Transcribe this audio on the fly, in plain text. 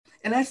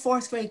In that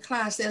fourth grade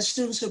class, there's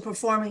students who are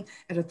performing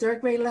at a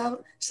third grade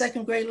level,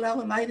 second grade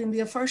level, might even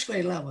be a first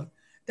grade level.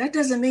 That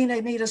doesn't mean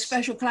they need a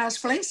special class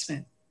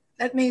placement.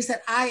 That means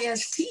that I,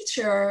 as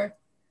teacher,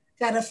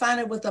 got to find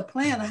it with a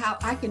plan of how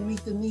I can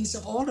meet the needs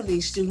of all of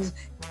these students.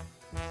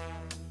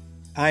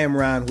 I am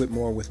Ron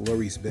Whitmore with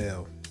Lorice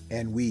Bell,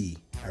 and we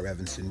are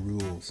Evanston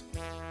Rules.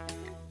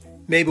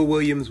 Mabel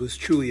Williams was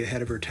truly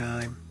ahead of her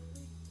time.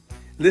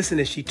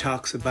 Listen as she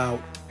talks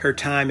about her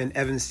time in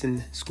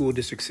Evanston School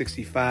District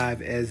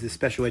 65 as the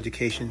special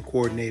education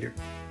coordinator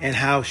and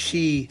how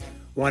she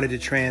wanted to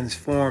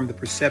transform the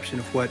perception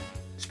of what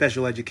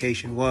special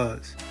education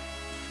was.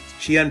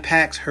 She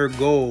unpacks her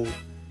goal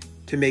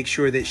to make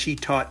sure that she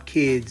taught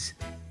kids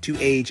to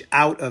age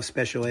out of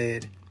special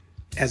ed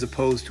as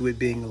opposed to it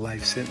being a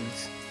life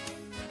sentence.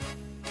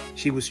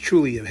 She was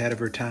truly ahead of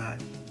her time.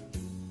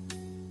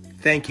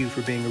 Thank you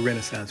for being a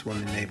Renaissance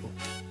woman, Mabel.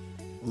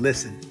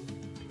 Listen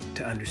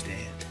to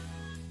understand.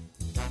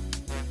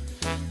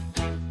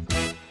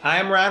 I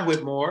am Ron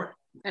Whitmore.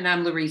 And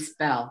I'm Lorice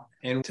Bell.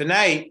 And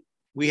tonight,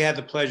 we had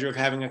the pleasure of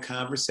having a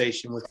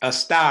conversation with a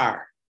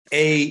star,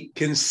 a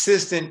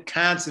consistent,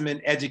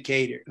 consummate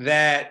educator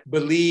that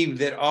believed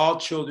that all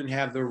children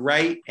have the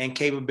right and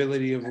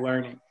capability of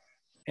learning.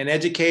 An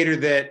educator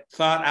that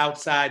thought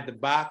outside the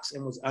box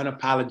and was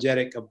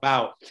unapologetic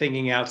about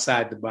thinking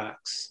outside the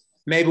box.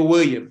 Mabel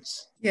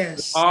Williams.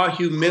 Yes. With all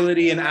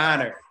humility and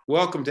honor.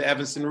 Welcome to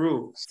Evanston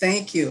Rules.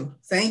 Thank you.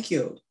 Thank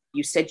you.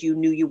 You said you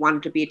knew you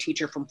wanted to be a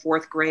teacher from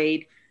fourth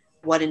grade.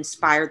 What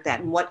inspired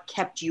that, and what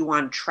kept you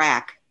on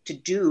track to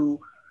do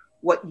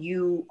what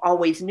you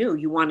always knew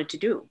you wanted to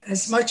do?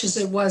 As much as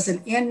it was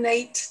an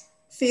innate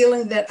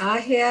feeling that I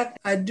had,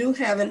 I do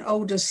have an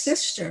older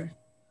sister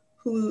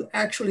who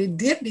actually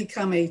did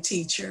become a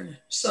teacher.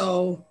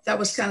 So that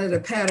was kind of the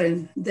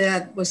pattern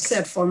that was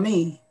set for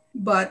me.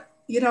 But,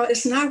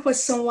 it's not what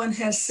someone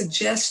has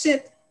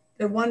suggested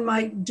that one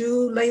might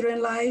do later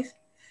in life.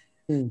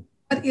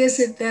 What is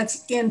it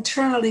that's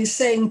internally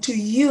saying to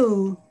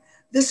you,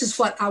 this is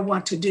what I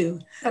want to do?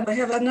 I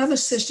have another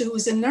sister who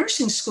was in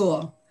nursing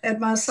school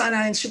at Mount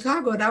Sinai in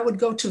Chicago, and I would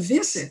go to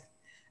visit.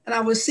 And I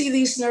would see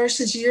these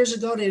nurses years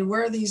ago. They'd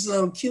wear these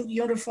little cute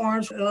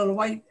uniforms, little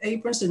white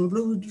aprons and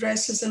blue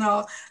dresses and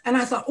all. And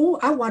I thought,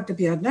 I want to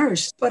be a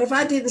nurse. But if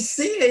I didn't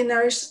see a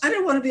nurse, I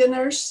didn't want to be a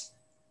nurse.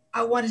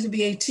 I wanted to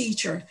be a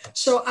teacher.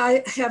 So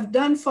I have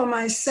done for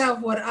myself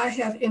what I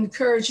have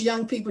encouraged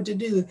young people to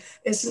do.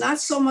 It's not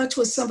so much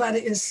what somebody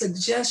is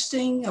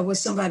suggesting or what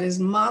somebody is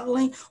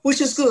modeling, which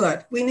is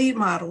good. We need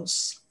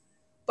models.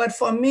 But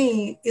for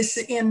me, it's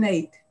the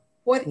innate.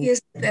 What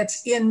is it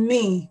that's in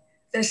me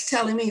that's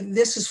telling me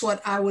this is what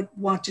I would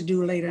want to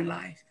do later in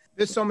life?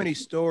 There's so many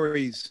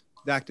stories,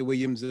 Dr.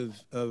 Williams,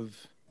 of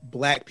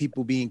Black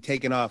people being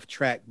taken off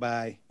track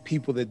by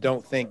people that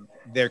don't think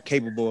they're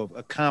capable of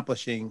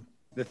accomplishing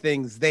the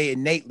things they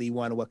innately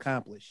want to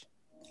accomplish.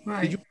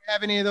 Right. Did you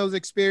have any of those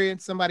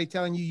experiences? Somebody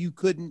telling you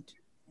couldn't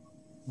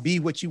be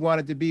what you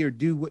wanted to be or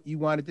do what you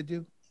wanted to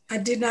do? I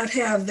did not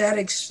have that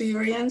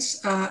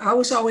experience. I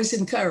was always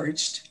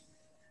encouraged.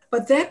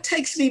 But that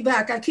takes me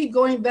back. I keep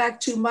going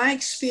back to my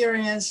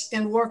experience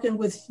in working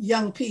with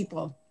young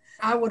people.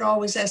 I would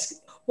always ask,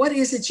 what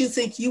is it you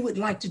think you would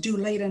like to do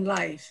later in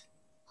life?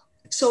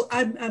 So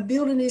I'm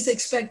building these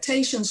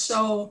expectations.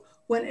 So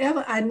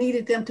whenever I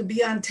needed them to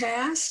be on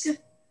task,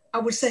 I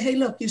would say, hey,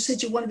 look, you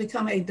said you want to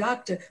become a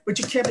doctor, but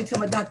you can't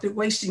become a doctor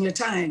wasting your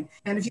time.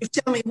 And if you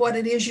tell me what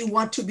it is you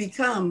want to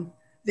become,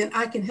 then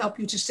I can help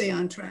you to stay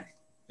on track.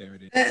 There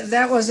it is.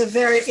 That was a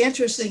very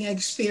interesting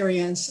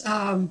experience.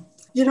 I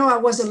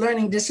was a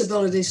learning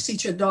disabilities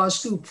teacher at Dawes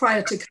School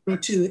prior to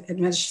coming to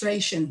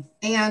administration.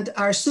 And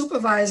our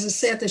supervisor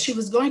said that she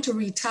was going to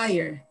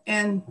retire.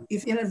 And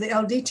if any of the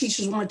LD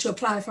teachers wanted to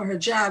apply for her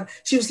job,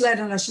 she was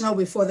letting us know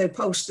before they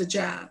post the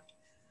job.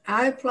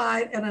 I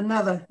applied and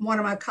one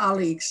of my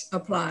colleagues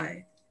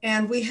applied.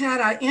 And we had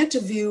our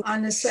interview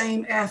on the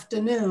same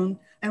afternoon.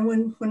 And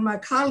when my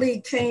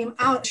colleague came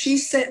out,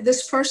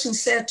 this person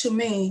said to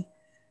me,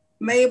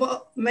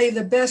 Mabel, may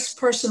the best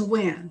person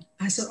win.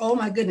 I said, oh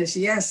my goodness,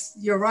 yes,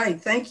 you're right,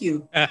 thank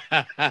you.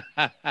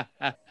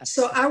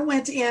 So I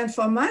went in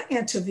for my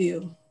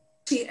interview.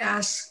 She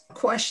asked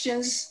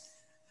questions,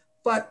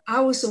 but I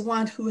was the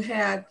one who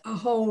had a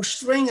whole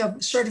string of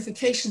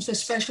certifications for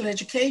special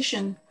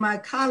education. My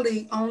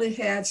colleague only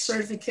had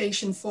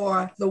certification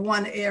for the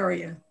one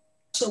area.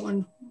 So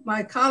when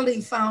my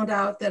colleague found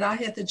out that I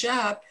had the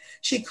job,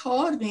 she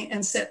called me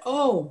and said,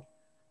 oh,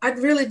 I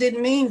really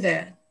didn't mean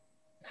that.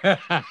 I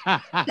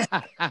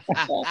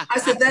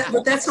said,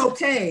 but that's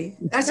okay.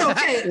 That's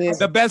okay.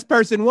 The best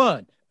person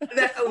won.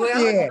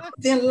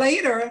 Then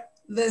later,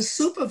 the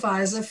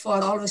supervisor for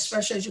all the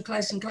special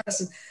education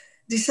classes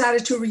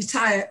decided to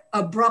retire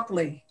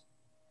abruptly.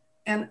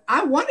 And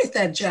I wanted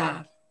that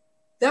job.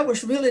 That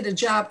was really the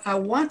job I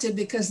wanted,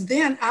 because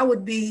then I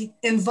would be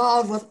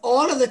involved with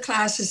all of the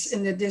classes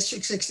in the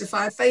District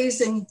 65,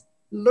 phasing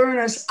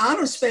learners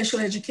out of special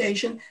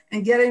education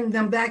and getting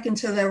them back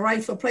into their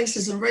rightful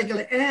places in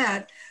regular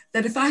ed.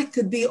 that if I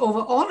could be over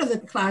all of the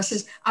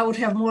classes, I would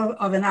have more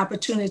of an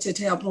opportunity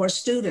to help more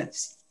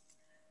students.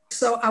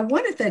 So I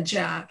wanted that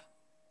job.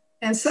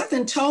 And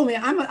something told me,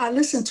 I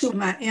listened to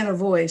my inner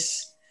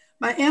voice.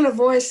 My inner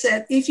voice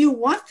said, if you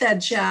want that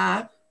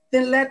job,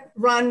 then let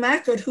Ron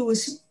Mackert, who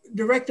was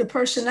director of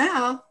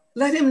personnel,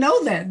 let him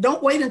know that.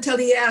 Don't wait until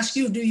he asks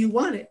you, do you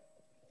want it?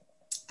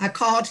 I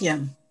called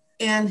him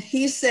and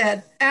he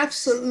said,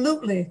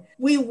 absolutely.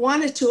 We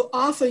wanted to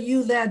offer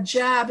you that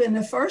job in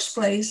the first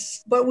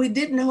place, but we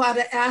didn't know how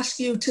to ask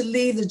you to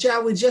leave the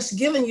job we'd just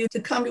given you to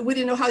come. We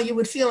didn't know how you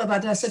would feel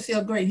about that. I said,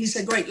 feel great. He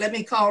said, great, let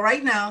me call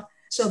right now.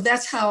 So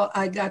that's how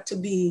I got to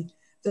be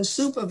the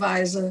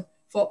supervisor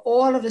for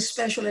all of the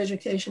special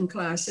education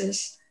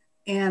classes.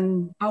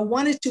 And I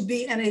wanted to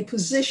be in a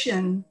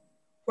position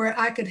where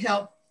I could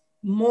help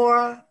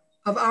more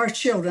of our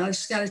children. I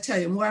just got to tell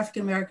you, more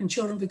African-American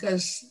children,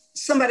 because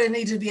somebody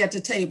needed to be at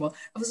the table.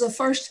 I was the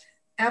first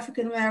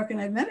African-American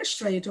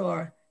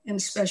administrator in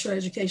special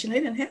education.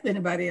 They didn't have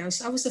anybody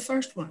else. I was the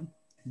first one.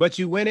 But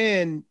you went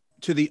in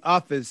to the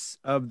office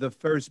of the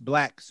first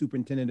Black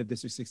superintendent of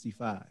District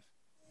 65.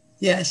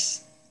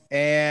 Yes.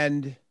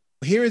 And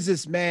here is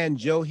this man,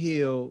 Joe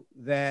Hill,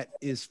 that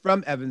is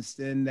from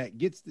Evanston, that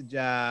gets the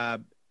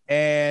job.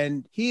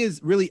 And he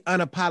is really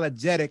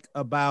unapologetic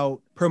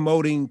about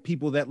promoting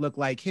people that look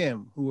like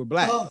him, who are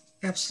Black. Oh,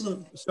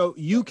 absolutely. So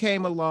you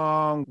came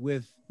along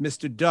with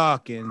Mr.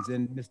 Dawkins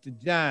and Mr.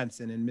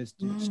 Johnson and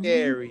Mr.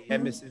 Cherry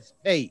and Mrs.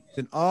 Pate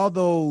and all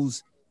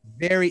those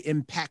very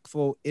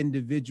impactful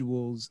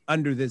individuals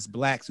under this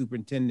Black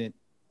superintendent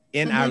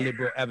in our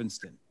liberal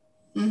Evanston.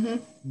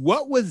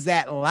 What was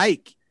that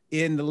like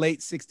in the late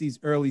 60s,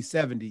 early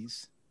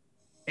 70s?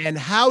 And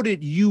how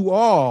did you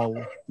all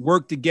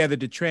work together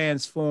to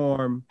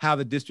transform how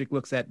the district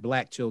looks at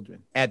Black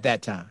children at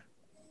that time?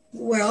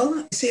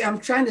 Well, see, I'm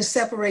trying to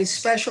separate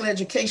special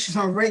education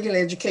from regular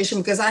education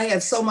because I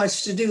had so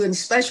much to do in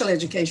special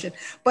education,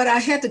 but I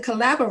had to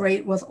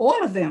collaborate with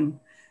all of them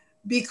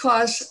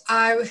because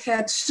I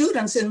had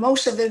students in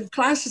most of the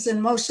classes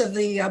in most of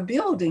the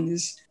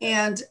buildings.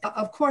 And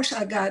of course,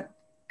 I got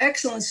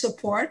excellent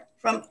support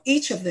from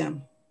each of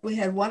them. We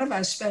had one of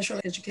our special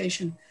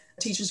education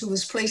teachers who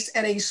was placed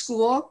at a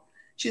school.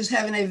 She was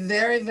having a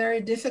very,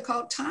 very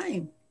difficult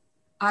time.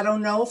 I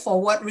don't know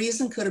for what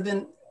reason. Could have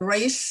been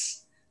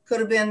race, could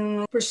have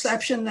been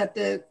perception that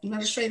the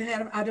administrator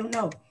had. I don't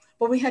know.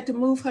 But we had to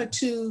move her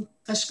to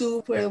a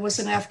school where there was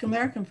an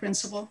African-American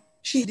principal.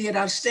 She did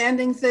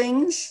outstanding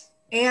things.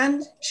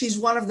 And she's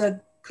one of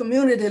the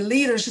community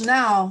leaders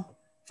now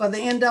for the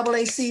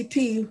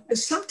NAACP.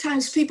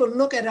 Sometimes people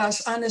look at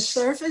us on the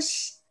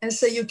surface and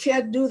say, you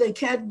can't do, they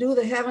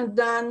haven't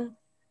done,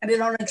 and they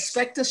don't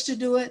expect us to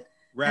do it.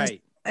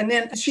 Right. And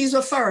then she's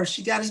a first.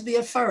 You got to be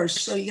a first.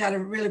 So you got to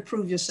really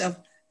prove yourself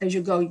as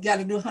you go. You got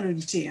to do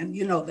 110.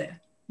 You know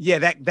that.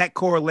 Yeah, that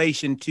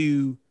correlation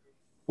to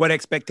what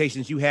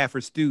expectations you have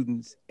for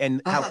students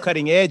and how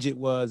cutting edge it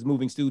was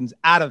moving students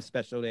out of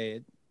special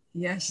ed.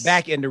 Yes.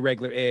 Back into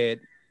regular ed.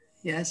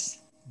 Yes.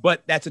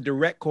 But that's a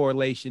direct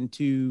correlation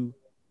to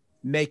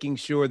making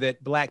sure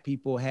that Black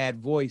people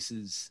had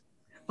voices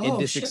in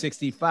District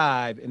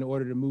 65 in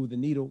order to move the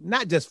needle,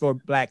 not just for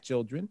Black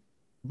children,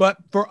 but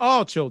for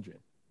all children.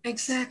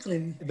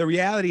 Exactly. The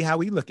reality, how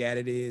we look at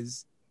it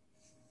is,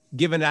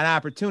 given an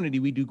opportunity,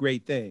 we do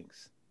great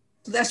things.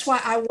 That's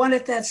why I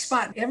wanted that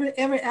spot.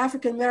 Every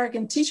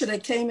African-American teacher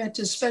that came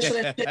into special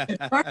education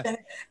department,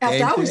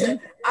 after I was there,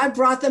 I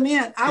brought them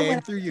in. I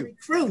went to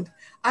recruit.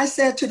 I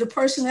said to the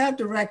personnel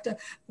director,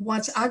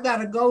 once I got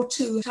to go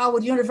to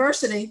Howard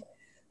University,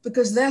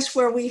 because that's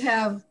where we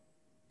have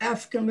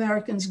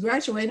African-Americans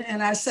graduating.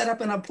 And I set up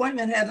had an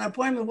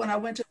appointment when I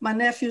went to my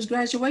nephew's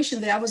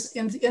graduation there. I was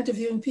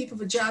interviewing people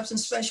for jobs in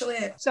special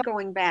ed. So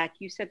going back,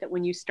 you said that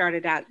when you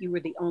started out, you were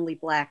the only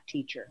Black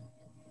teacher.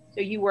 So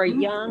you were a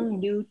young,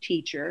 new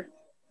teacher.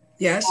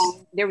 Yes.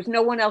 There was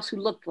no one else who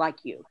looked like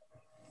you.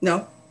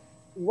 No.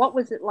 What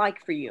was it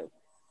like for you?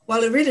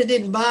 Well, it really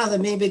didn't bother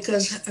me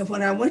because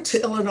when I went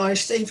to Illinois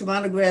State for my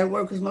undergrad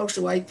work, because most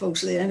of the white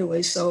folks there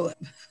anyway, so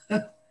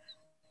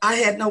I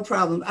had no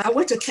problem. I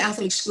went to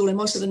Catholic school and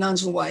most of the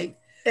nuns were white.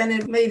 And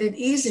it made it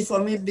easy for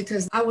me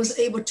because I was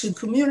able to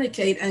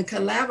communicate and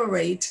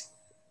collaborate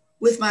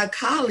with my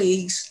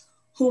colleagues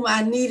whom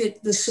I needed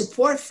the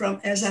support from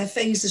as I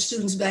phased the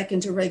students back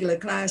into regular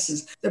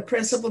classes. The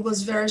principal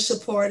was very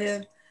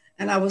supportive,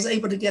 and I was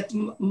able to get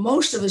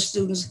most of the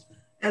students,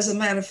 as a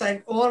matter of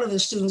fact, all of the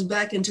students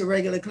back into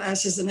regular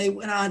classes, and they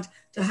went on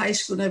to high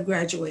school and have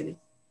graduated.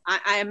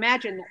 I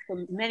imagine that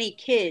for many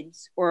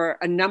kids, or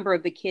a number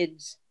of the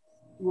kids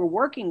you were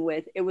working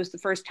with, it was the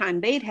first time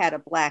they'd had a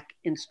Black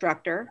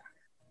instructor,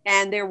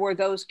 and there were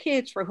those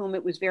kids for whom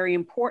it was very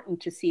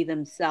important to see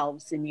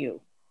themselves in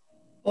you.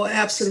 Oh,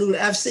 absolutely.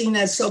 I've seen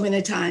that so many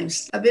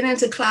times. I've been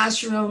into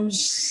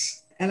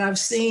classrooms and I've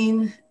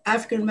seen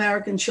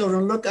African-American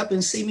children look up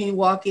and see me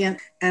walk in,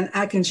 and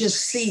I can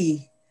just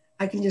see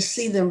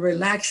them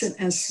relaxing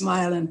and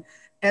smiling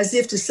as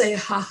if to say,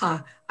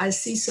 ha, I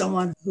see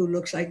someone who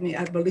looks like me.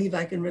 I believe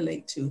I can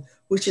relate to,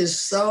 which is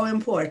so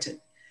important.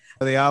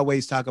 They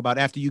always talk about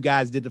after you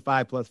guys did the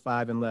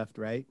 5+5 and left,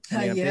 right?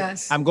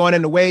 Yes. I'm going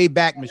in the way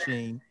back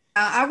machine.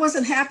 I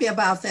wasn't happy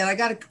about that. I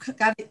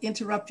got to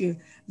interrupt you.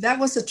 That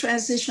was a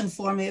transition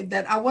for me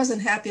that I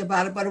wasn't happy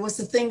about it, but it was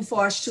the thing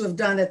for us to have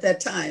done at that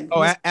time.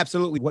 Oh,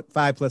 absolutely. What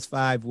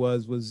 5+5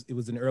 was it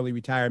was an early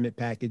retirement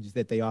package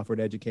that they offered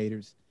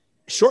educators.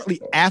 Shortly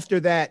after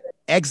that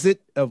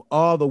exit of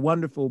all the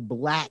wonderful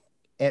Black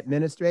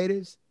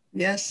administrators,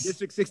 yes,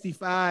 District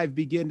 65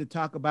 began to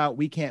talk about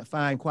we can't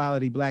find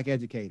quality Black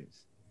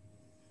educators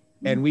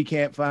and we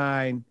can't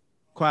find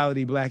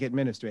quality Black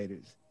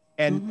administrators.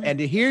 And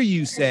to hear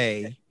you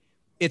say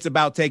it's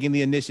about taking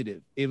the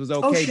initiative. It was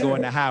okay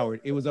going to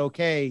Howard. It was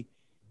okay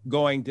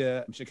going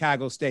to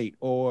Chicago State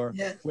or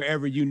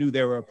wherever you knew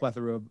there were a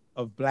plethora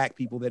of Black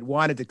people that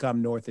wanted to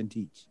come north and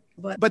teach.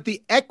 But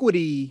the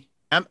equity,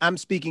 I'm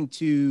speaking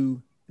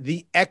to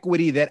the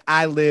equity that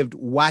I lived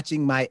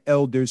watching my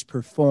elders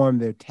perform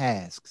their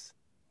tasks.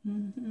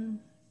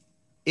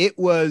 It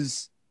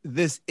was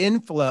this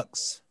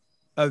influx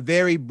of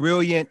very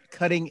brilliant,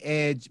 cutting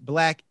edge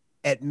Black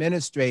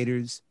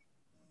administrators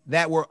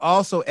that were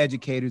also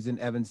educators in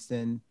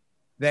Evanston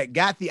that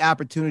got the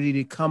opportunity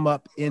to come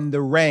up in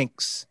the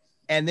ranks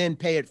and then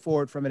pay it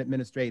forward from an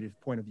administrative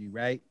point of view,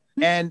 right?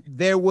 And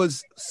there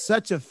was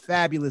such a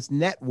fabulous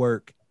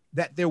network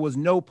that there was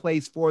no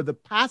place for the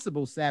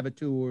possible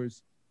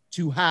saboteurs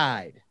to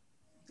hide.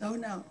 Oh,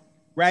 no.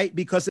 Right?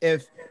 Because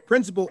if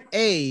Principal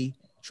A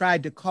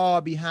tried to call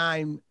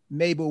behind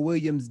Mabel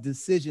Williams'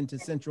 decision to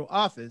central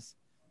office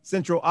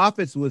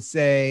would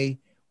say,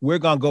 we're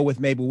going to go with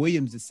Mabel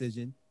Williams'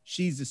 decision.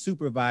 She's the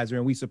supervisor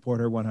and we support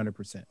her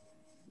 100%.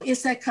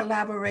 It's that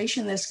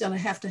collaboration that's going to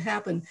have to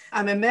happen.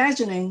 I'm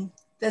imagining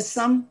that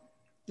some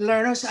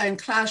learners are in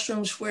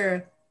classrooms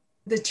where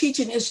the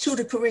teaching is to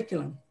the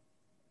curriculum,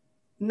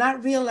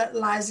 not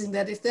realizing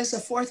that if there's a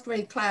fourth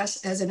grade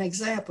class as an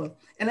example,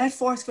 and that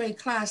fourth grade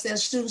class,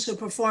 there's students who are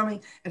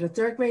performing at a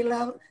third grade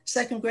level,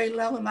 second grade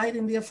level, might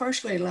even be a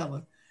first grade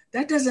level.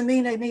 That doesn't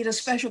mean they need a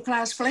special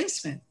class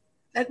placement.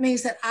 That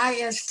means that I,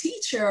 as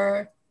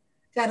teacher,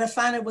 got to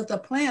find it with a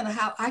plan of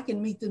how I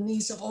can meet the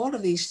needs of all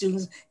of these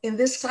students in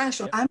this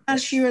classroom. I'm not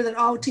sure that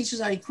all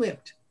teachers are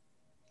equipped.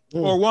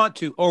 Or want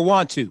to.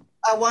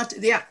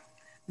 Yeah,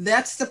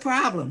 that's the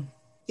problem.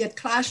 Get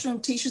classroom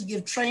teachers,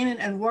 give training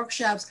and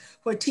workshops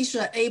where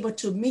teachers are able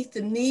to meet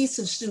the needs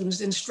of students,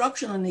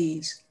 instructional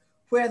needs,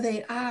 where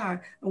they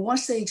are. And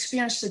once they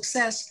experience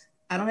success,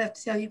 I don't have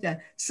to tell you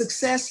that,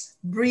 success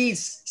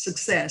breeds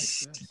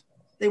success.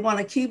 They want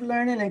to keep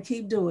learning and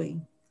keep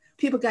doing.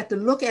 People got to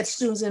look at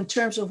students in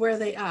terms of where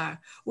they are.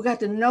 We got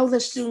to know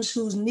the students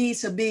whose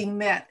needs are being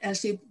met and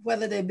see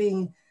whether they're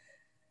being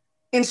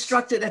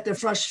instructed at the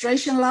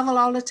frustration level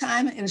all the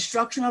time,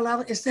 instructional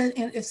level. If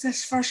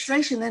there's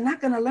frustration, they're not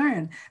going to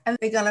learn. And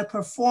they're going to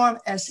perform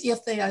as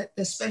if they are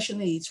the special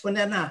needs when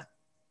they're not,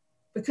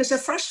 because they're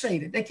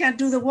frustrated. They can't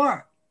do the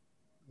work.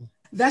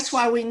 That's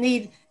why we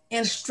need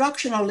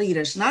instructional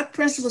leaders, not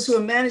principals who are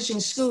managing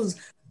schools.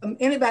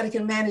 Anybody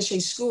can manage a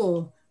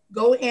school.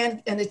 Go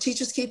in and the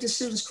teachers keep the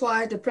students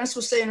quiet. The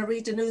principals stay and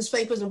read the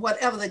newspapers and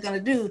whatever they're going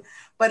to do.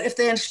 But if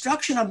they're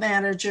instructional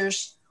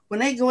managers, when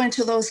they go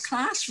into those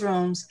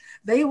classrooms,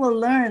 they will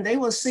learn, they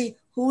will see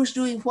who's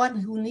doing what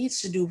and who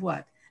needs to do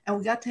what. And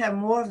we got to have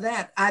more of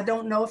that. I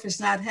don't know if it's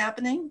not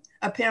happening.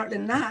 Apparently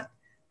not,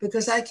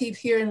 because I keep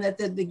hearing that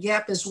the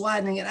gap is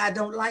widening and I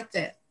don't like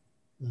that.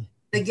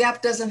 The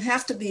gap doesn't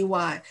have to be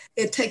wide.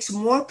 It takes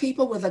more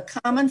people with a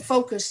common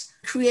focus,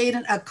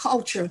 creating a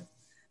culture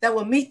that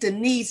will meet the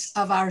needs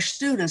of our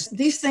students.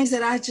 These things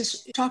that I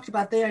just talked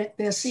about,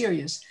 they're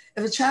serious.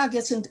 If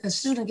a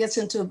student gets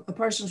into a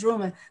person's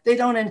room and they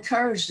don't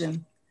encourage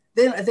them,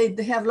 then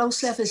they have low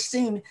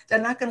self-esteem,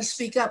 they're not going to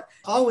speak up.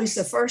 Always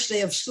the first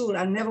day of school,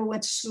 I never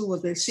went to school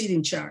with a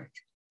seating chart.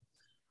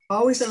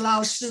 Always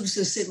allow students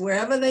to sit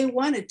wherever they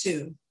wanted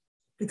to,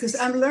 because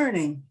I'm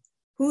learning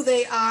who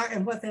they are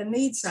and what their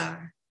needs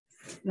are.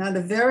 Now,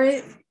 the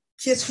very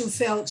kids who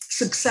felt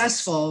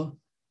successful,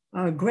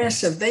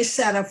 aggressive, they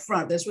sat up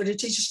front. That's where the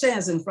teacher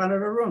stands, in front of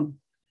the room.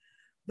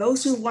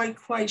 Those who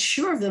weren't quite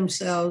sure of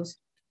themselves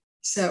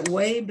sat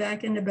way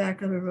back in the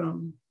back of the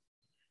room.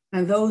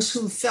 And those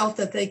who felt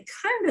that they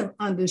kind of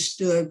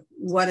understood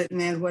what it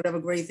meant, whatever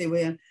grade they were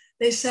in,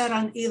 they sat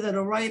on either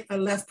the right or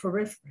left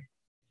periphery.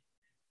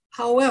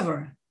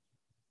 However,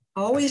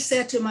 I always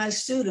said to my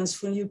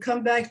students, when you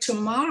come back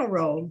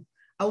tomorrow,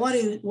 I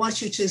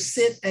want you to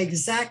sit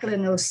exactly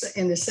in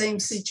the same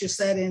seat you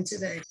sat in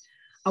today.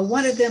 I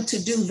wanted them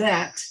to do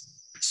that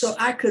so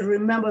I could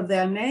remember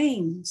their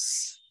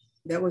names.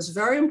 That was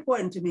very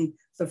important to me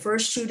the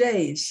first 2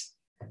 days.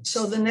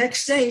 So the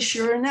next day,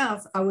 sure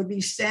enough, I would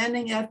be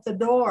standing at the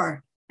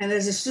door. And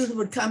as a student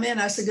would come in,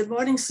 I said, "Good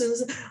morning,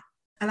 Susan."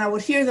 And I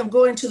would hear them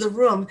go into the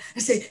room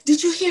and say,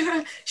 "Did you hear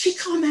her? She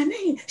called my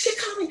name. She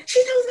called me.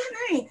 She knows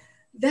my name."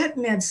 That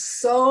meant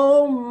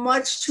so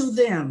much to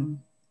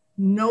them,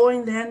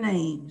 knowing their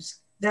names.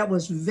 That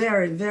was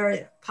very,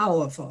 very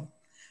powerful.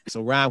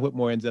 So Ron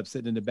Whitmore ends up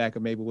sitting in the back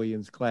of Mabel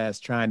Williams' class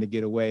trying to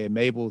get away. And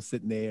Mabel's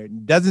sitting there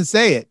and doesn't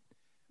say it,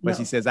 but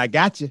she says, "I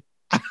got you."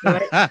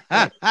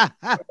 Right?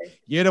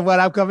 You're the one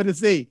I'm coming to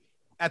see.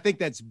 I think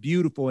that's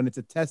beautiful, and it's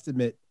a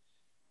testament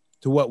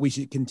to what we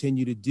should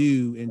continue to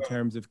do in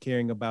terms of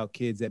caring about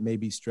kids that may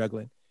be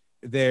struggling.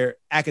 Their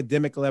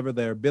academic level,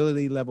 their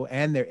ability level,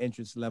 and their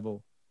interest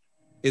level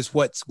is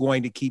what's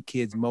going to keep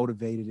kids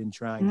motivated and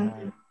trying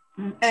hard.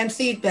 And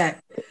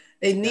feedback.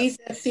 They need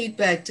that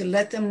feedback to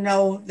let them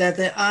know that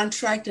they're on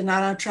track, they're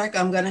not on track.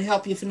 I'm going to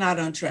help you if you're not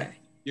on track.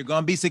 You're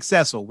going to be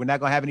successful. We're not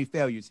going to have any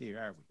failures here,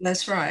 are we?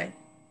 That's right.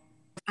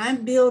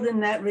 I'm building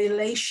that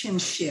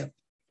relationship.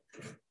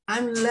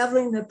 I'm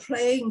leveling the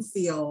playing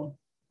field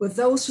with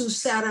those who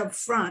sat up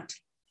front,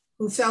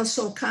 who felt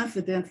so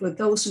confident, with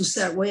those who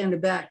sat way in the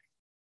back.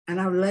 And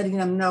I'm letting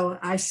them know,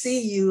 I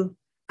see you,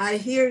 I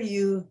hear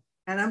you,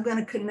 and I'm going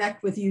to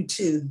connect with you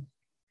too.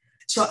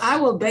 So I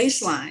will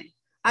baseline.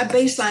 I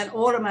baseline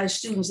all of my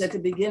students at the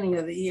beginning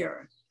of the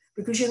year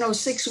because,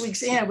 6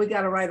 weeks in, we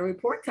got to write a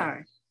report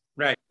card.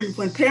 Right.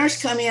 When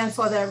parents come in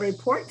for that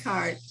report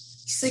card,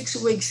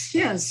 6 weeks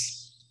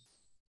hence,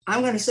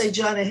 I'm going to say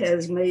Johnny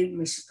has made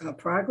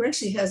progress.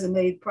 He hasn't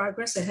made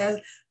progress. It has,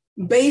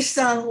 based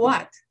on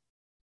what?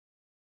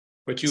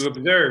 What you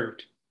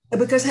observed.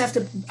 Because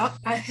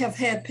I have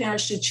had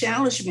parents to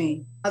challenge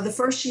me. The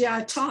first year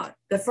I taught,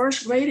 the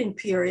first grading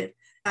period,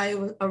 I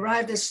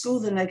arrived at school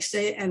the next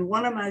day, and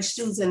one of my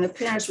students and the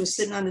parents were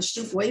sitting on the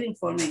stoop waiting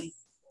for me.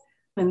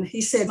 And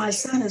he said, my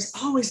son has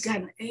always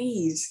gotten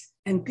A's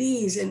and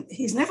B's, and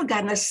he's never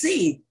gotten a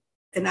C.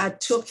 And I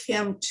took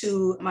him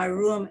to my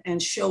room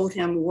and showed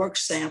him work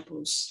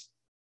samples.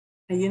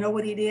 And you know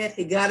what he did?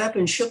 He got up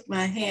and shook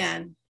my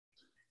hand.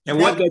 And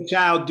what did that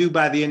child do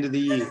by the end of the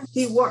year?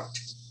 He worked.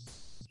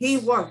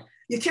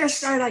 You can't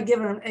start out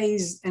giving them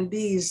A's and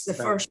B's the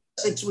first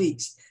 6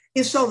 weeks.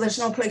 If so, there's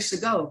no place to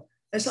go.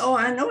 That's,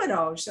 I know it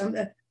all. So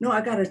no,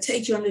 I got to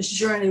take you on this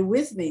journey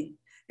with me.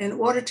 In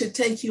order to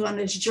take you on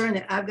this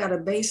journey, I've got a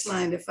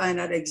baseline to find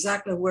out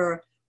exactly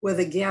where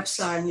the gaps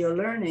are in your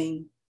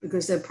learning,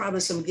 because there are probably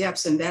some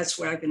gaps, and that's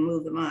where I can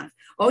move them on.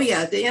 Oh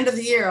yeah, at the end of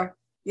the year,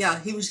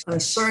 he was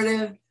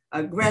assertive,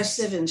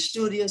 aggressive, and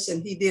studious,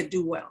 and he did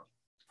do well.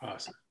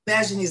 Awesome.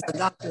 Imagine he's a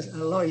doctor, a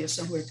lawyer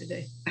somewhere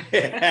today.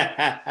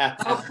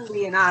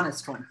 Hopefully an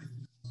honest one.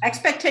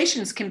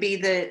 Expectations can be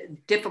the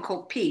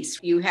difficult piece.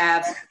 You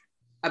have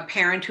a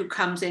parent who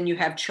comes in, you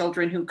have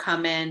children who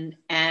come in,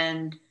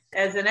 and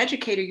as an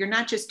educator, you're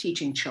not just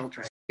teaching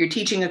children, you're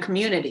teaching a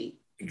community.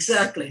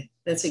 Exactly.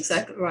 That's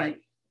exactly right.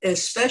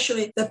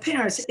 Especially the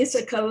parents. It's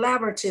a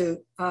collaborative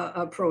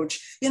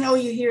approach. You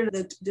hear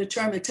the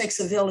term, it takes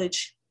a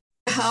village.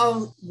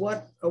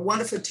 What a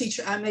wonderful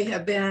teacher I may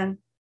have been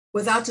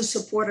without the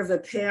support of the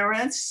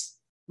parents,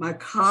 my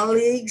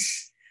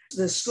colleagues,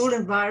 the school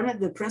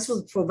environment, the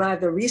principals provide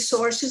the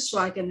resources so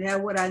I can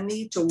have what I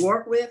need to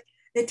work with.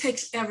 It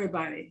takes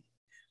everybody,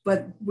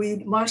 but we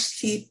must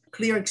keep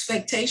clear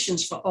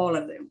expectations for all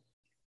of them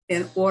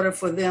in order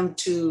for them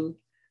to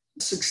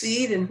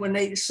succeed. And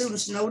when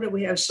students know that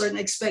we have certain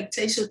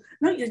expectations,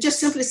 no, you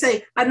just simply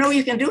say, I know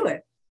you can do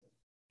it.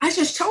 I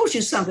just told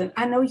you something.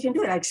 I know you can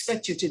do it. I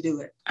expect you to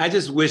do it. I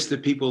just wish the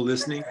people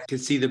listening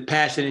could see the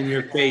passion in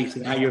your face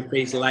and how your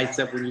face lights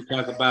up when you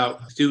talk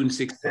about student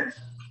success.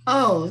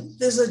 Oh,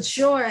 there's a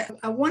joy.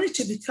 I wanted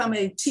to become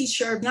a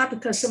teacher, not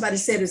because somebody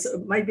said it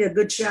might be a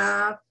good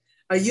job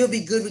or you'll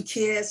be good with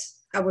kids.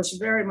 I was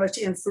very much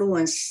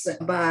influenced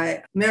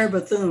by Mary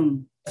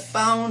Bethune,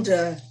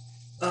 founder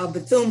of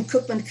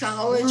Bethune-Cookman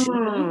College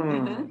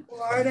in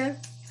Florida.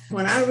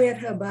 When I read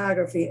her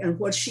biography and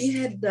what she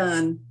had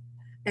done,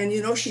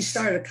 and she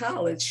started a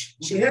college.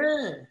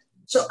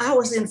 So I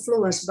was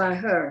influenced by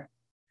her.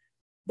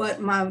 But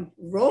my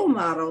role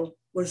model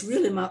was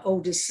really my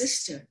oldest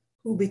sister,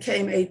 who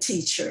became a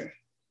teacher.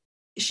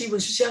 She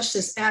was just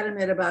as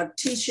adamant about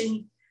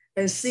teaching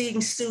and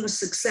seeing student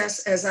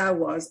success as I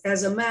was.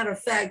 As a matter of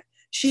fact,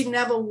 she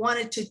never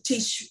wanted to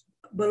teach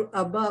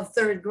above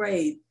third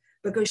grade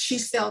because she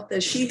felt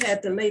that she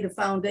had to lay the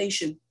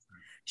foundation.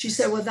 She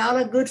said, without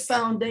a good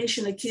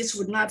foundation, the kids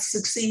would not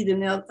succeed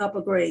in their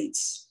upper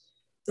grades.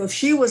 So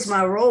she was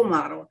my role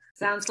model.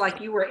 Sounds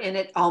like you were in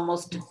it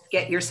almost to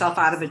get yourself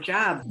out of a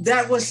job.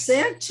 That was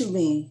said to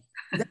me.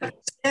 That was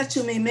said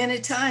to me many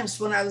times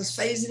when I was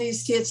phasing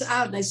these kids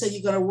out. And they said,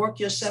 you're going to work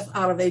yourself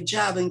out of a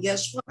job. And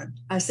guess what?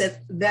 I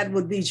said, that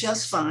would be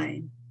just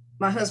fine.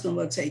 My husband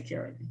will take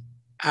care of me.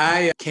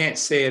 I can't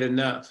say it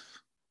enough,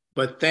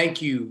 but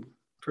thank you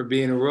for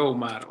being a role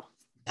model.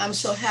 I'm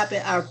so happy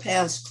our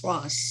paths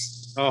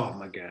crossed. Oh,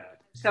 my God.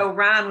 So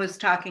Ron was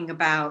talking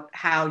about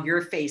how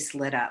your face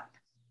lit up.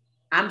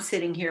 I'm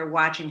sitting here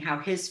watching how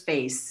his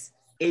face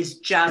is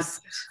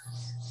just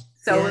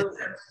so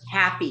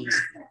happy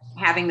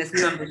having this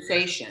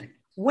conversation.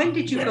 When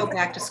did you go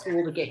back to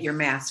school to get your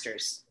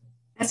master's?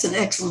 That's an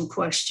excellent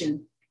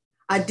question.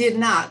 I did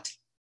not.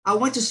 I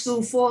went to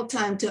school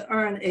full-time to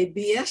earn a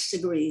BS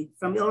degree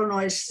from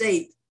Illinois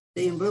State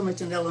in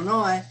Bloomington,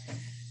 Illinois.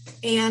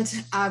 And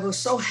I was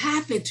so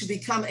happy to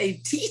become a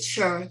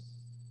teacher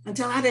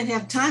until I didn't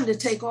have time to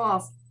take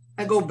off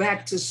and go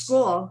back to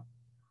school.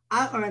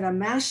 I earned a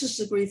master's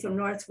degree from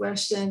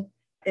Northwestern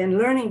in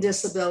learning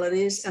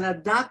disabilities and a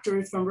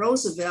doctorate from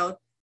Roosevelt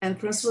and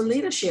principal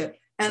leadership.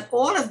 And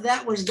all of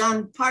that was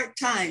done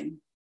part-time.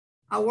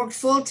 I worked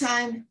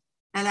full-time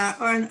and I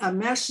earned a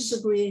master's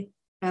degree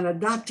and a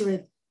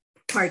doctorate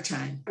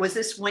part-time. Was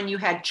this when you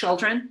had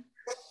children?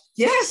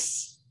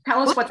 Yes.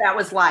 Tell us what that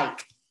was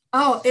like.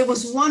 Oh, it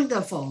was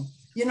wonderful.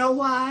 You know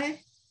why?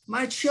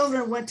 My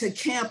children went to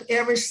camp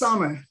every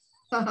summer.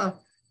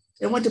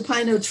 They went to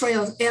Pioneer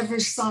Trails every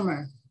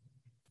summer.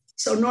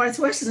 So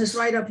Northwestern is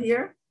right up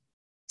here.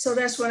 So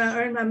that's when I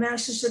earned my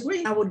master's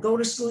degree. I would go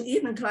to school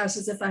evening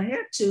classes if I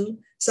had to.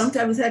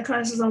 Sometimes we had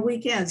classes on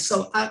weekends.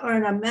 So I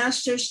earned a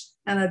master's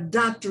and a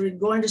doctorate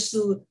going to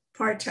school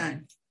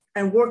part-time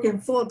and working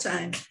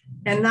full-time.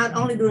 And not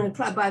only doing,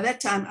 by that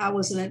time, I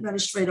was an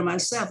administrator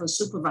myself, a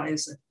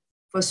supervisor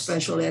for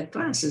special ed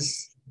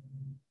classes.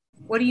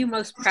 What are you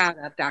most proud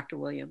of, Dr.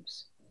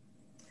 Williams?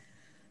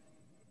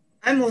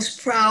 I'm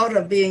most proud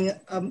of being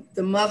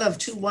the mother of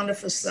two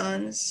wonderful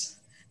sons.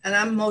 And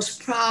I'm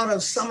most proud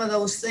of some of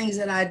those things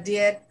that I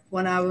did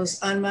when I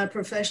was on my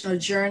professional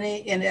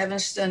journey in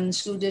Evanston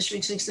School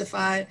District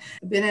 65.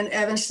 I've been in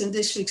Evanston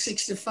District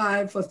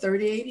 65 for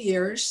 38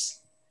 years.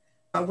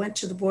 I went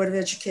to the Board of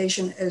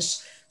Education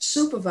as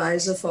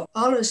supervisor for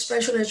all of the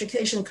special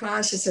education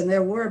classes, and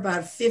there were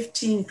about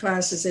 15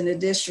 classes in the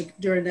district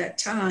during that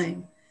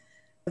time.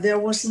 There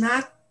was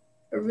not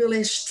a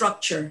really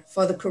structure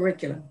for the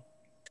curriculum.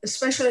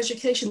 Special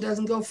education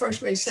doesn't go first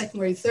grade, second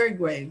grade, third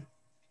grade.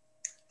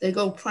 They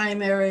go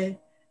primary,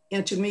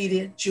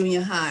 intermediate,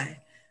 junior high.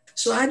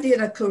 So I did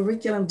a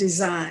curriculum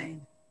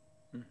design.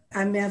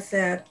 I meant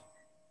that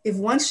if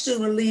one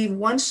student would leave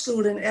one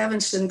school in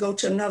Evanston, go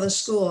to another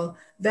school,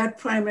 that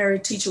primary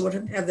teacher would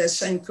have that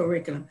same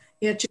curriculum.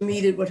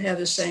 Intermediate would have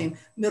the same,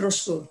 middle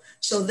school.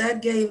 So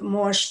that gave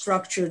more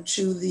structure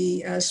to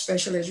the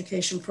special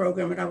education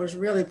program, and I was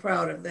really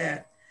proud of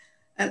that.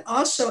 And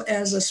also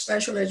as a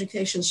special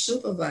education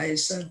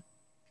supervisor,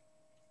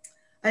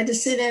 I had to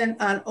sit in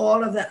on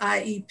all of the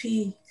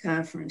IEP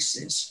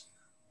conferences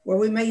where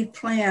we made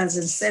plans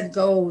and set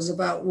goals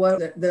about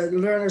what the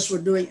learners were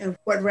doing and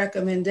what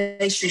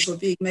recommendations were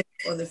being made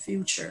for the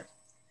future.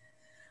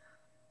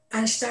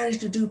 I started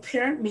to do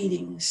parent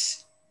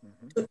meetings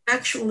to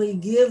actually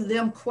give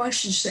them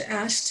questions to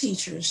ask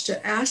teachers,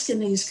 to ask in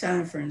these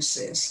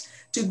conferences,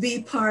 to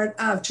be part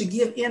of, to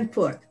give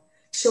input.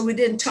 So we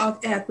didn't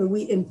talk at, but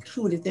we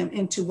included them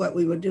into what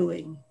we were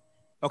doing.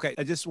 Okay,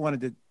 I just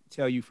wanted to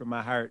tell you from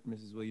my heart,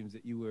 Mrs. Williams,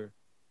 that you were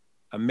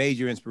a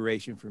major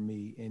inspiration for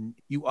me. And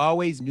you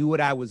always knew what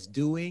I was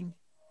doing,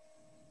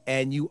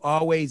 and you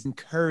always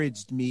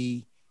encouraged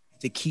me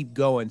to keep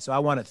going. So I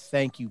want to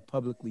thank you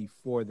publicly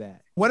for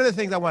that. One of the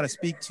things I want to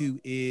speak to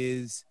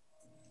is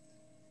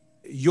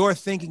your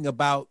thinking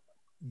about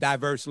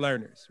diverse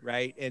learners,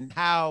 right? And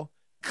how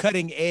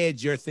cutting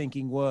edge your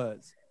thinking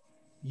was.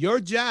 Your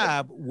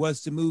job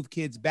was to move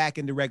kids back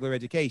into regular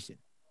education.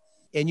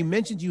 And you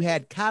mentioned you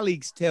had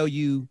colleagues tell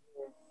you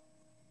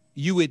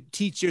you would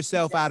teach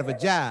yourself out of a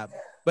job,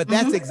 but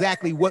that's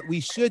exactly what we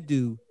should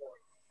do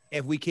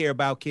if we care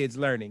about kids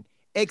learning.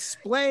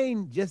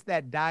 Explain just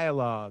that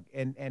dialogue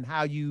and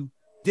how you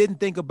didn't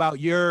think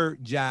about your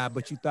job,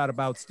 but you thought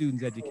about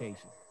students'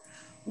 education.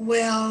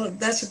 Well,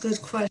 that's a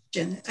good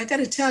question. I got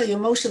to tell you,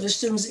 most of the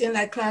students in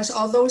that class,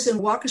 although it was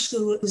in Walker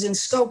School, it was in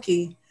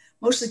Skokie,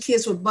 most of the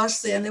kids were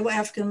bused there and they were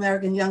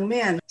African-American young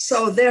men.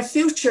 So their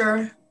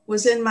future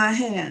was in my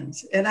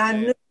hands. And I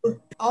knew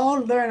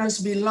all learners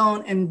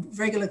belong in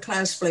regular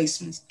class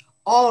placements,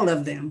 all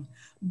of them.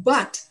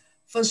 But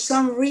for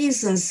some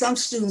reason, some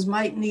students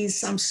might need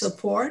some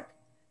support.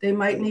 They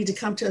might need to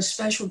come to a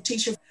special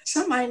teacher.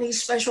 Some might need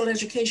special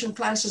education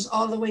classes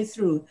all the way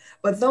through.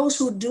 But those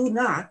who do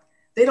not,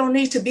 they don't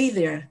need to be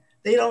there.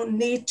 They don't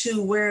need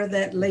to wear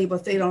that label.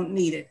 They don't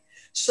need it.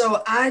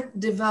 So I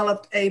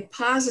developed a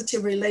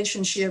positive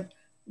relationship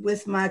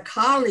with my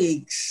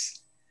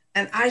colleagues,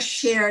 and I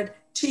shared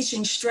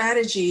teaching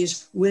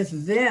strategies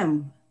with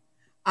them.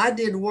 I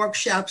did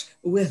workshops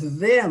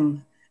with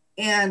them.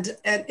 And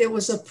it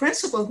was a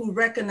principal who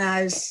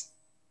recognized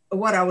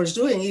what I was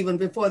doing even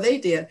before they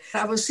did.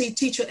 I would see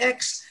teacher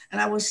X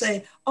and I would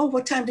say, oh,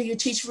 what time do you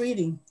teach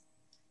reading?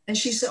 And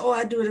she said, oh,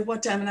 I do it at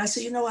what time? And I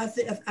said, you know, I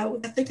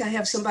think I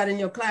have somebody in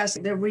your class,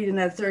 they're reading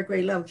at third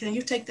grade level. Can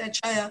you take that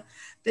child?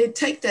 They'd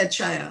take that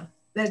child,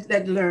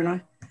 that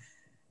learner.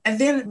 And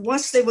then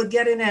once they would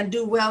get in and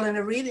do well in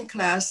a reading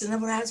class, and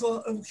then when I asked,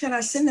 well, can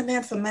I send them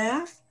in for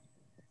math?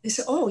 They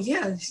said, oh,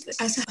 yeah.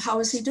 I said, how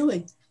is he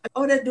doing?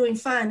 Oh, they're doing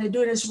fine. They're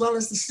doing as well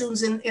as the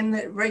students in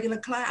the regular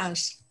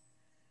class.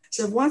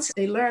 So once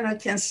a learner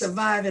can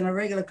survive in a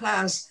regular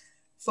class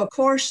for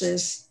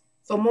courses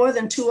for more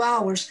than 2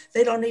 hours,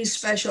 they don't need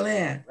special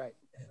ed. Right.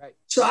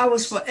 So I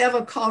was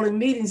forever calling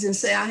meetings and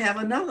say, I have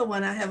another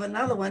one.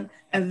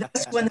 And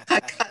that's when I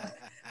got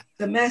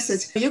the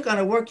message, you're going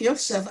to work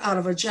yourself out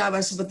of a job.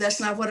 I said, but that's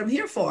not what I'm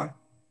here for.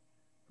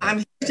 I'm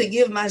here to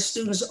give my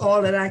students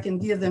all that I can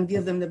give them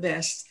the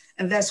best.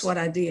 And that's what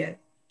I did.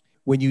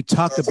 When you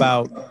talked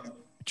about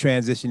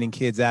transitioning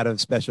kids out of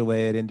special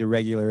ed into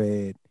regular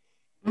ed,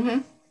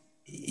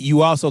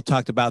 you also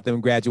talked about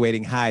them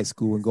graduating high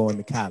school and going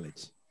to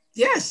college.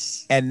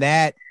 Yes. And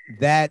that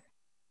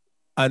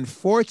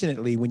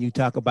unfortunately, when you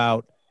talk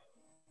about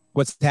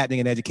what's happening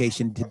in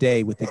education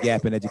today with the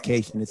gap in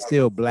education, it's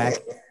still Black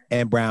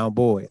and brown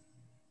boys.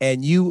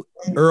 And you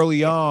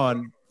early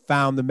on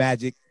found the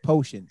magic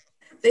potion.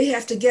 They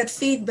have to get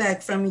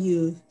feedback from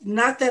you.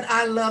 Not that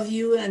I love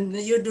you and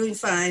you're doing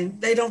fine.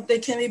 They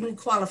can't even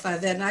qualify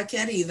that, and I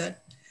can't either.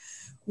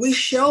 We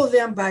show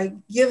them by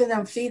giving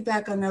them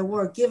feedback on their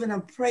work, giving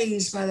them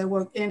praise by their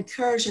work,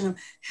 encouraging them,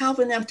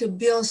 helping them to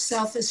build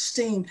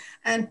self-esteem,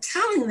 and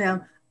telling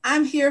them,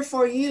 I'm here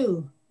for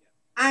you.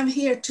 I'm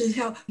here to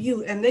help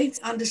you. And they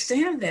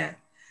understand that.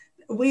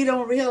 We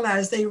don't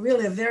realize they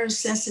really are very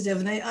sensitive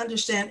and they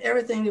understand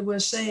everything that we're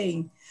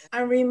saying.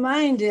 I'm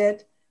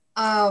reminded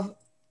of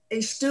a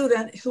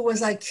student who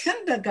was a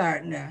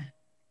kindergartner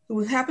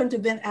who happened to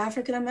have been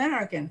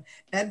African-American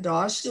at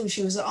Dawes School.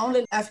 She was the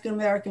only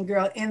African-American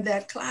girl in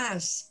that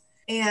class.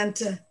 And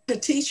the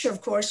teacher,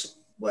 of course,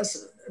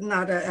 was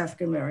not an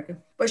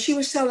African-American. But she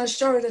was telling a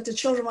story that the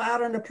children were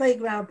out on the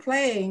playground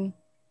playing,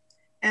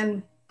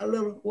 and a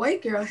little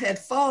white girl had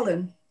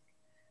fallen.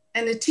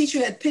 And the teacher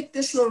had picked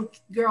this little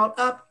girl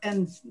up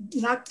and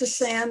knocked the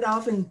sand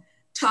off and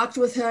talked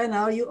with her, and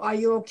are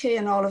you okay,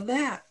 and all of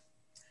that.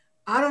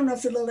 I don't know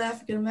if the little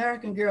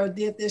African-American girl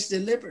did this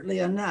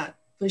deliberately or not,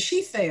 but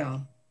she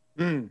fell.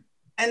 And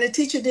the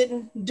teacher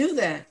didn't do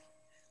that.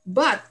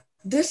 But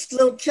this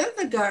little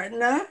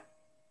kindergartner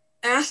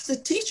asked the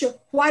teacher,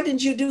 why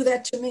didn't you do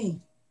that to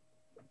me?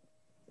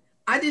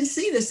 I didn't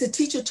see this. The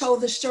teacher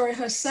told the story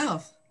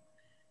herself.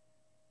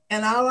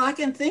 And all I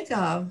can think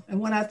of, and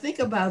when I think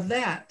about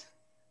that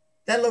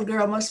little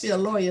girl must be a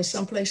lawyer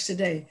someplace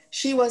today.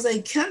 She was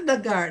a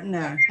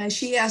kindergartner, and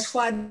she asked,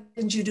 why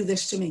didn't you do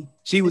this to me?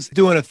 She was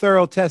doing a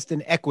thorough test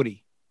in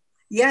equity.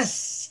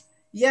 Yes,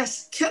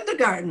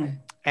 kindergartner.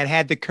 And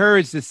had the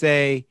courage to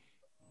say,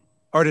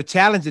 or to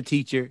challenge the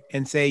teacher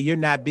and say, you're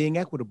not being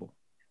equitable.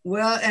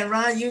 Well, and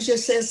Ron, you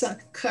just said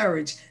something,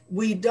 courage.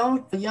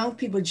 Young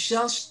people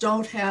just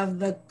don't have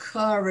the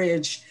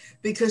courage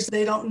because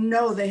they don't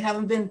know, they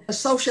haven't been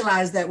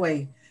socialized that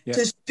way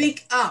to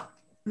speak up.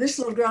 This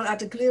little girl out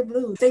the clear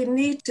blue, they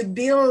need to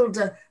build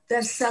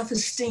that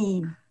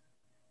self-esteem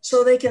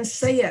so they can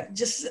say it.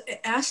 Just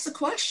ask the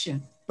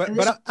question. But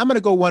I'm going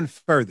to go one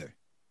further.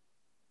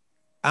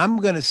 I'm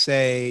going to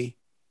say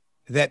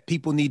that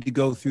people need to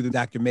go through the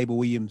Dr. Mabel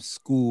Williams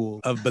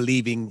School of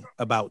Believing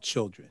about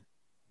children.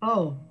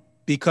 Oh.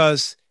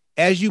 Because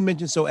as you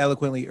mentioned so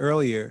eloquently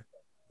earlier,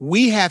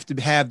 we have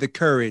to have the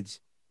courage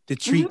to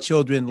treat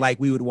children like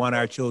we would want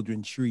our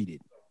children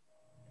treated.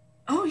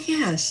 Oh,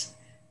 yes.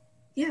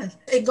 Yes,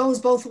 it goes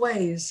both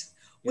ways.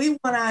 We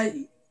want our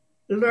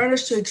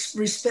learners to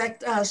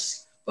respect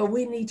us, but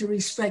we need to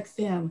respect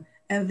them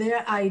and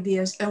their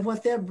ideas and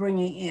what they're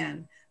bringing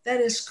in.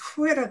 That is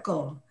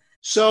critical.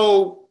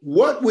 So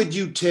what would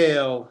you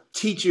tell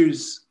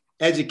teachers,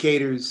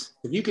 educators,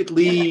 if you could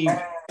leave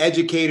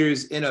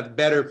educators in a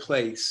better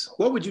place,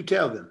 what would you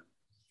tell them?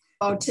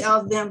 I'll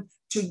tell them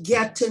to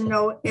get to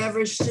know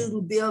every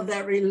student, build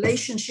that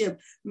relationship,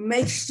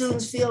 make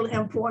students feel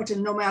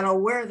important no matter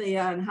where they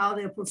are and how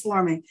they're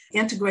performing.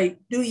 Integrate,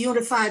 do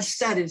unified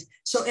studies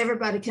so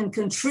everybody can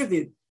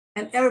contribute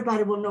and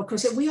everybody will know,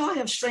 because we all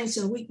have strengths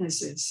and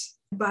weaknesses.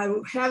 By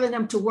having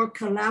them to work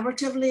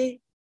collaboratively,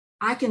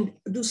 I can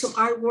do some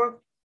artwork,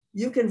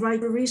 you can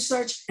write the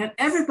research, and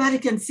everybody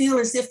can feel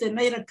as if they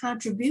made a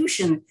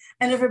contribution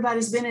and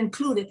everybody's been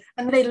included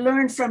and they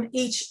learn from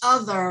each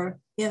other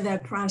in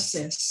that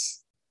process.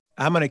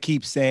 I'm going to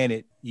keep saying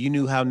it. You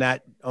knew how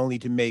not only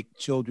to make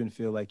children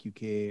feel like you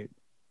cared,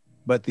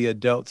 but the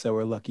adults that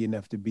were lucky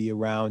enough to be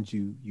around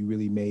you, you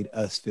really made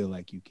us feel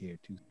like you cared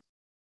too.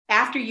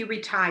 After you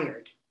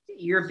retired,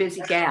 you're a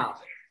busy gal.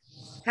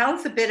 Tell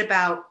us a bit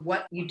about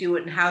what you do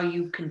and how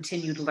you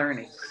continued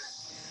learning.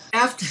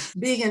 After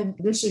being in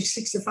District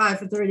 65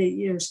 for 38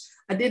 years,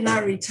 I did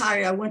not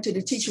retire. I went to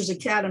the Teachers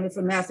Academy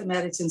for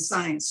Mathematics and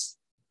Science.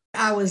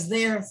 I was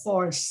there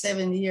for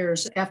 7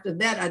 years. After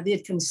that, I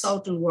did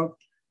consultant work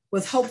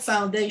with Hope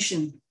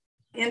Foundation.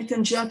 In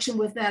conjunction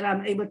with that,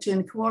 I'm able to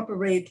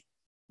incorporate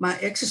my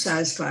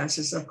exercise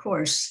classes, of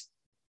course.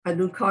 I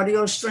do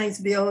cardio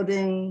strength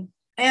building,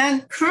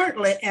 and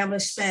currently am a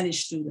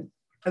Spanish student.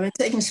 I've been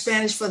taking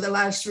Spanish for the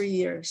last 3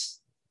 years.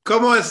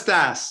 ¿Cómo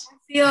estás?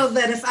 I feel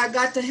that if I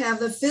got to have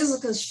the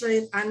physical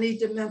strength, I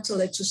need the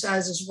mental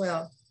exercise as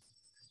well.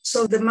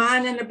 So the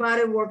mind and the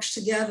body works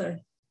together.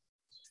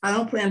 I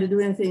don't plan to do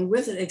anything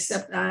with it,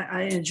 except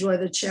I enjoy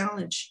the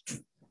challenge.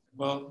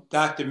 Well,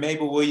 Dr.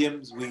 Mabel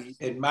Williams, we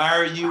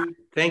admire you.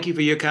 Thank you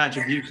for your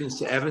contributions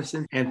to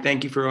Evanston, and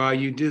thank you for all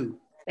you do.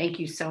 Thank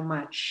you so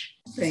much.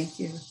 Thank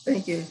you.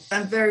 Thank you.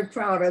 I'm very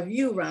proud of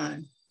you,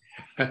 Ron.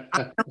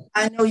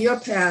 I know your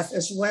path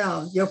as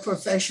well, your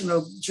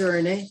professional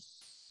journey.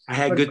 I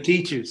had good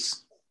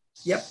teachers.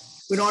 Yep.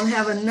 We don't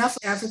have enough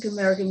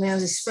African-American men,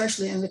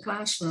 especially in the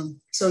classroom.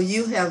 So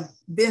you have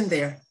been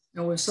there,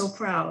 and we're so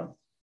proud.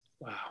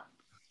 Wow.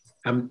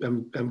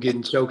 I'm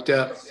getting choked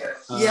up.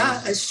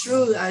 Yeah, it's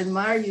true. I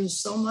admire you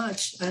so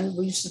much. And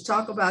we used to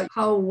talk about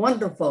how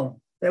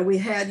wonderful that we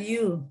had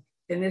you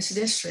in this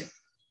district.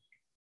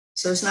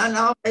 So it's not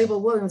all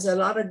Mabel Williams, a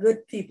lot of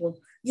good people.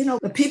 You know,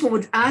 the people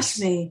would ask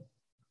me,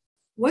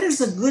 what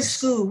is a good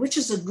school? Which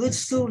is a good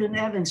school in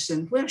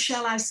Evanston? Where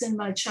shall I send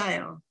my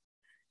child?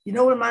 You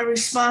know what my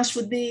response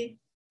would be?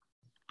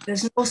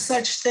 There's no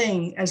such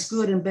thing as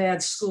good and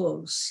bad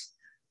schools.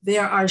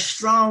 There are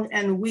strong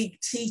and weak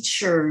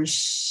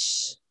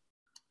teachers.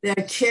 There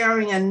are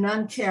caring and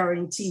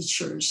non-caring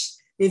teachers.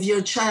 If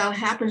your child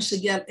happens to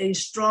get a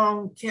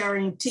strong,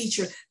 caring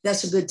teacher,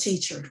 that's a good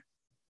teacher.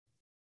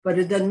 But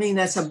it doesn't mean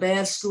that's a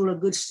bad school or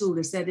good school.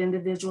 It's that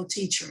individual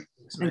teacher.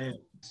 Yes,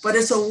 but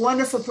it's a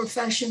wonderful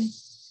profession.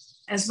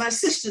 As my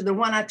sister, the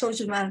one I told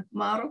you, my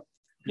model,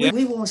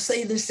 we won't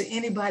say this to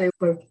anybody,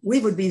 but we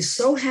would be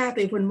so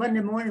happy when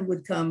Monday morning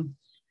would come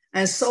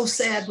and so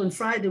sad when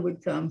Friday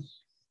would come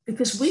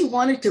because we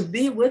wanted to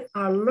be with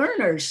our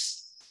learners.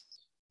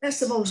 That's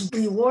the most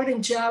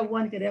rewarding job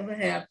one could ever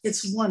have.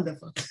 It's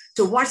wonderful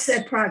to watch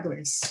that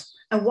progress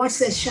and watch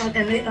that shot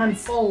and they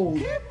unfold.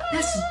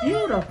 That's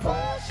beautiful.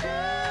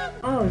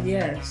 Oh,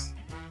 yes.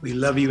 We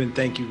love you and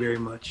thank you very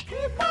much.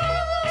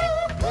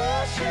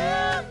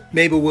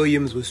 Mabel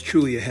Williams was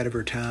truly ahead of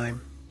her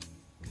time.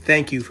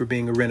 Thank you for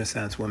being a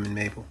Renaissance woman,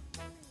 Mabel.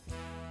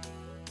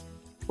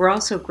 We're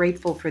also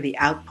grateful for the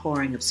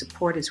outpouring of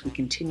support as we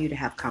continue to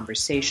have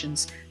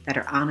conversations that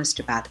are honest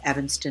about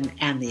Evanston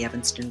and the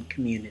Evanston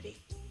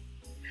community.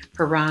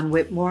 For Ron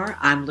Whitmore,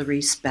 I'm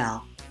Larice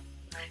Bell.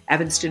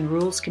 Evanston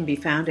Rules can be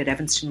found at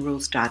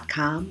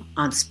evanstonrules.com,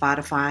 on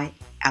Spotify,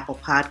 Apple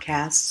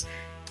Podcasts,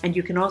 and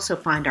you can also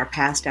find our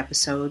past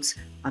episodes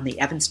on the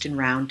Evanston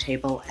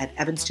Roundtable at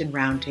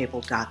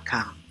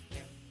evanstonroundtable.com.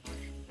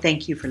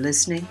 Thank you for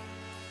listening.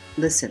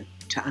 Listen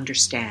to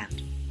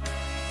understand.